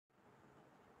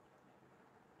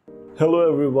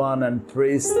Hello, everyone, and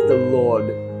praise the Lord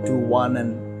to one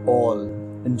and all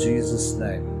in Jesus'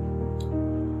 name.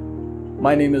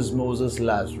 My name is Moses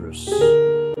Lazarus.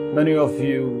 Many of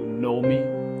you know me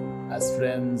as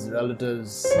friends,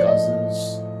 relatives,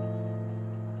 cousins,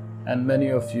 and many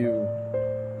of you,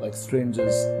 like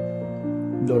strangers,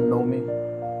 don't know me.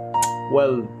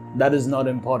 Well, that is not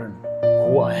important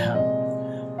who I am,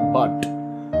 but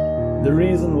the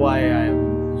reason why I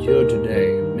am here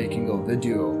today making a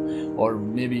video or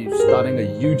maybe starting a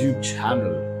YouTube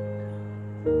channel,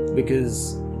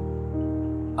 because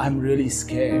I'm really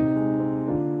scared,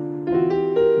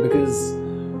 because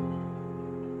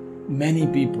many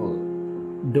people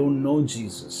don't know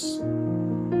Jesus.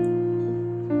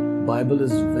 Bible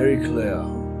is very clear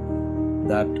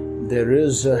that there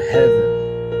is a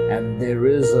heaven and there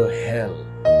is a hell,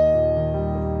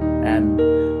 and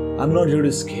I'm not here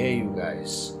to scare you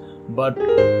guys, but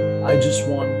I just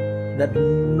want that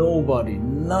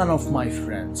none of my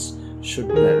friends should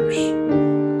perish.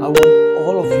 I want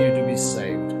all of you to be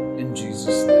saved in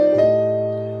Jesus'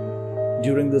 name.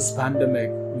 During this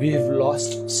pandemic, we have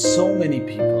lost so many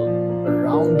people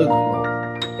around the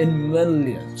globe in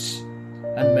millions,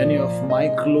 and many of my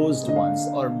closed ones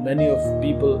or many of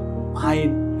people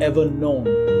I ever known,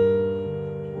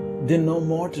 they know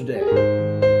more today.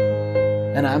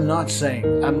 And I'm not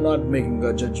making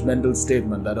a judgmental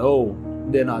statement that, oh,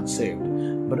 they're not saved.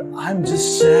 But I'm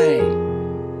just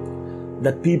saying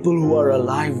that people who are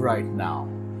alive right now,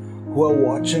 who are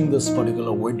watching this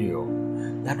particular video,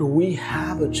 that we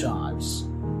have a chance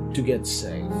to get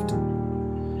saved.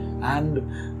 And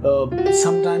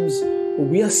sometimes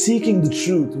we are seeking the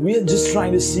truth. We are just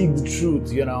trying to seek the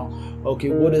truth, Okay,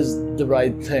 what is the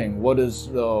right thing? What is,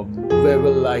 where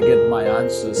will I get my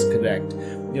answers correct?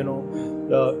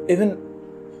 Even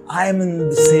I am in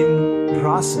the same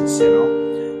process,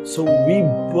 So we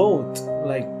both,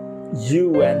 like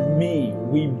you and me,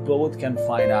 we both can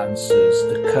find answers,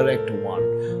 the correct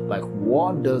one. Like,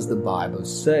 what does the Bible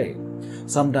say?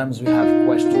 Sometimes we have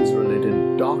questions related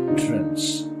to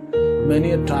doctrines.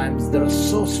 Many a times there are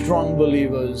so strong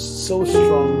believers, so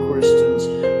strong Christians,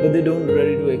 but they don't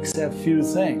ready to accept few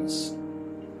things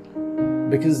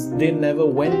because they never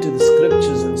went to the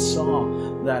scriptures and saw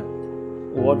that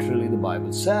what really the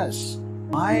Bible says.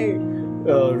 My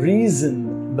reason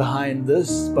behind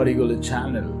this particular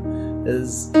channel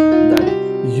is that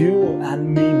you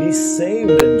and me be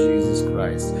saved in Jesus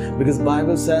Christ, because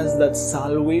Bible says that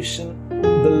salvation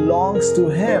belongs to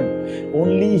Him.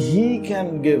 Only He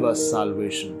can give us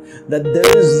salvation, that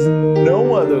there is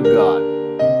no other God.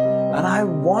 And I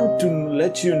want to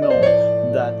let you know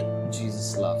that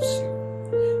Jesus loves you.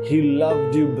 He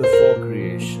loved you before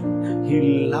creation. He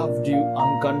loved you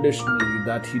unconditionally,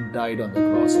 that He died on the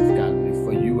cross of Calvary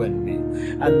for you and me.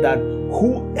 And that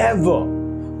whoever,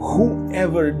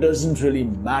 it doesn't really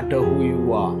matter who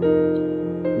you are,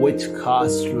 which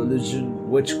caste, religion,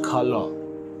 which color,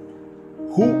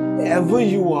 whoever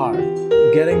you are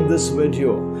getting this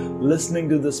video, listening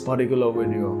to this particular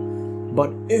video,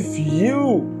 but if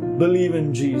you believe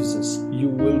in Jesus, you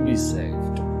will be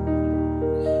saved.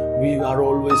 We are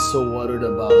always so worried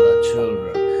about our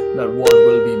children, that what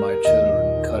will be my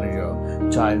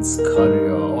child's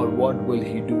career, or what will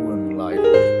he do in life.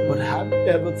 But have you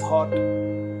ever thought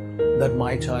that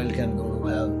my child can go to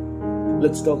hell?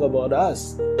 Let's talk about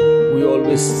us. We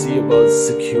always see about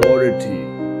security,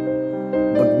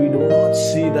 but we do not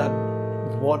see that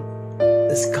what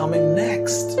is coming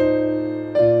next.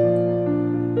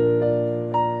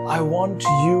 I want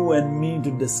you and me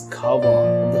to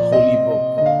discover the Holy Book,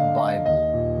 Bible.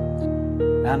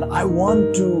 And I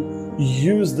want to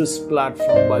use this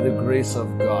platform by the grace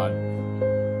of God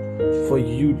for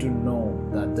you to know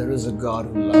that there is a God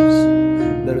who loves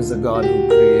you. There is a God who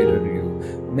created you.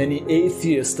 Many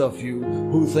atheists of you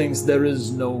who thinks there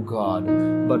is no God,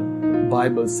 but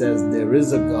Bible says there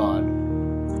is a God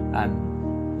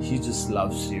and He just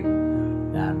loves you.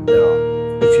 And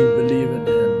if you believe in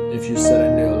Him, if you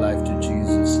surrender your life to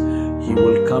Jesus, He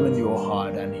will come in your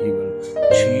heart and He will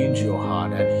change your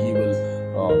heart, and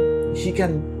He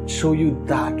can show you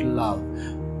that love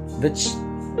which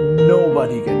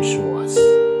nobody can show us.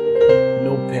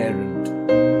 No parent,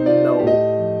 no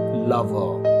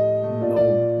lover, no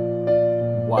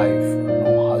wife,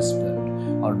 no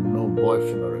husband, or no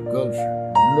boyfriend or a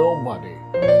girlfriend. Nobody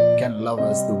can love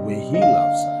us the way He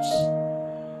loves us.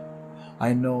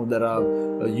 I know that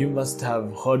you must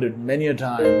have heard it many a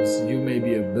times. You may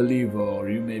be a believer or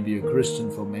you may be a Christian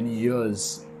for many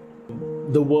years.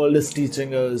 The world is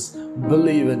teaching us,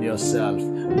 believe in yourself,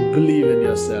 believe in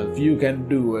yourself, you can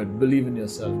do it, believe in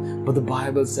yourself. But the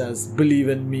Bible says, believe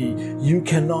in me, you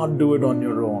cannot do it on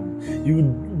your own. You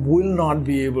will not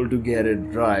be able to get it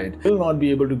right. You will not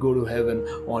be able to go to heaven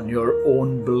on your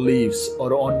own beliefs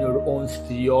or on your own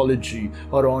theology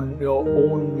or on your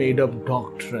own made up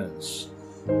doctrines.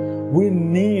 We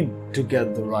need to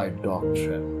get the right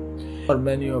doctrine. For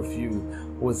many of you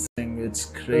were saying it's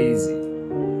crazy.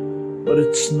 But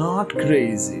it's not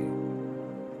crazy.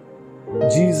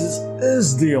 Jesus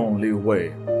is the only way,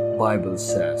 Bible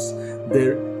says.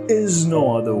 There is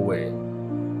no other way.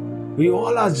 We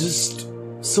all are just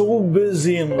so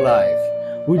busy in life.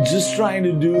 We're just trying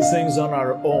to do things on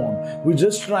our own. We're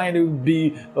just trying to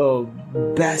be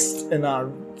best in our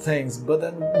things. But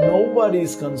then nobody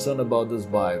is concerned about this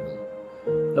Bible.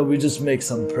 No, we just make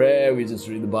some prayer, we just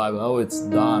read the Bible. Oh, it's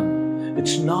done.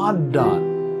 It's not done.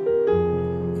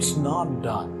 It's not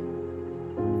done.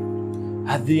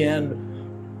 At the end,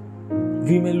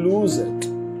 we may lose it.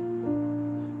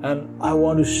 And I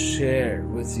want to share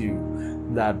with you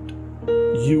that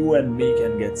you and me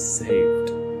can get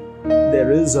saved.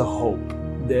 There is a hope.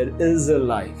 There is a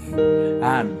life.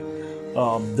 And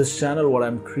this channel, what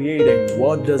I'm creating,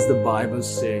 what does the Bible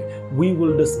say? We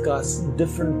will discuss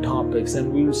different topics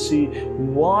and we will see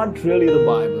what really the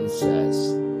Bible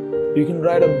says. You can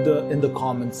write up in the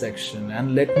comment section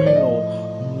and let me know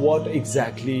what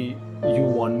exactly you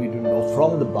want me to know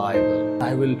from the Bible.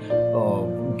 I will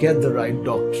get the right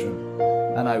doctrine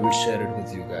and I will share it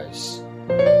with you guys.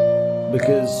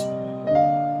 Because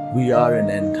we are in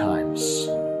end times.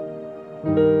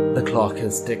 The clock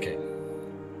is ticking.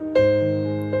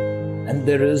 And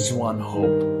there is one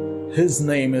hope. His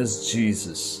name is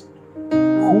Jesus.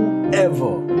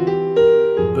 Whoever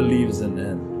believes in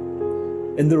Him,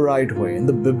 in the right way, in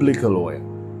the biblical way.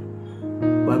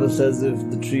 The Bible says if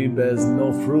the tree bears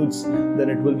no fruits, then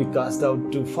it will be cast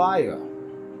out to fire.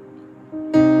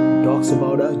 It talks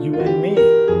about you and me.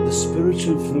 The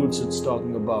spiritual fruits it's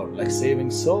talking about, like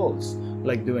saving souls,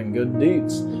 like doing good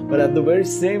deeds. But at the very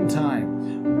same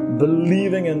time,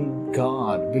 believing in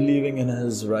God, believing in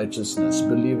His righteousness,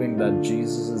 believing that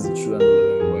Jesus is the true and the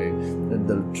living way,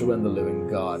 the true and the living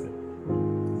God.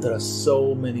 There are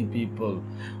so many people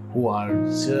who are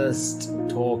just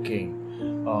talking,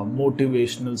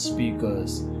 motivational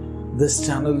speakers. This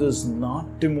channel is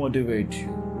not to motivate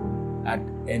you at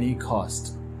any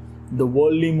cost. The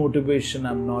worldly motivation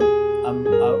I'm not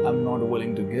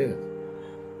willing to give.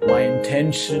 My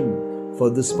intention for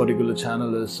this particular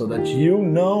channel is so that you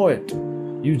know it.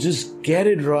 You just get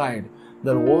it right.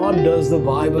 That what does the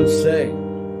Bible say?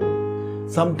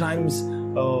 Sometimes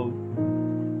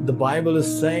the Bible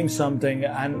is saying something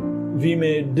and we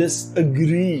may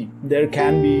disagree. There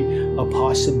can be a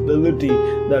possibility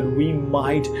that we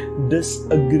might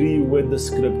disagree with the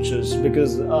scriptures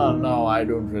because, no, I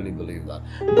don't really believe that.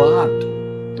 But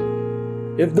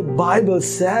if the Bible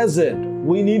says it,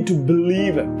 we need to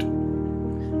believe it.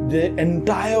 The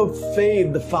entire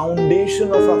faith, the foundation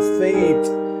of our faith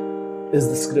is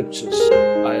the scriptures.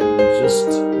 I am just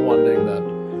wondering that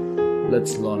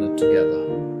let's learn it together,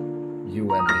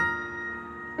 you and me,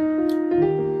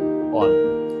 on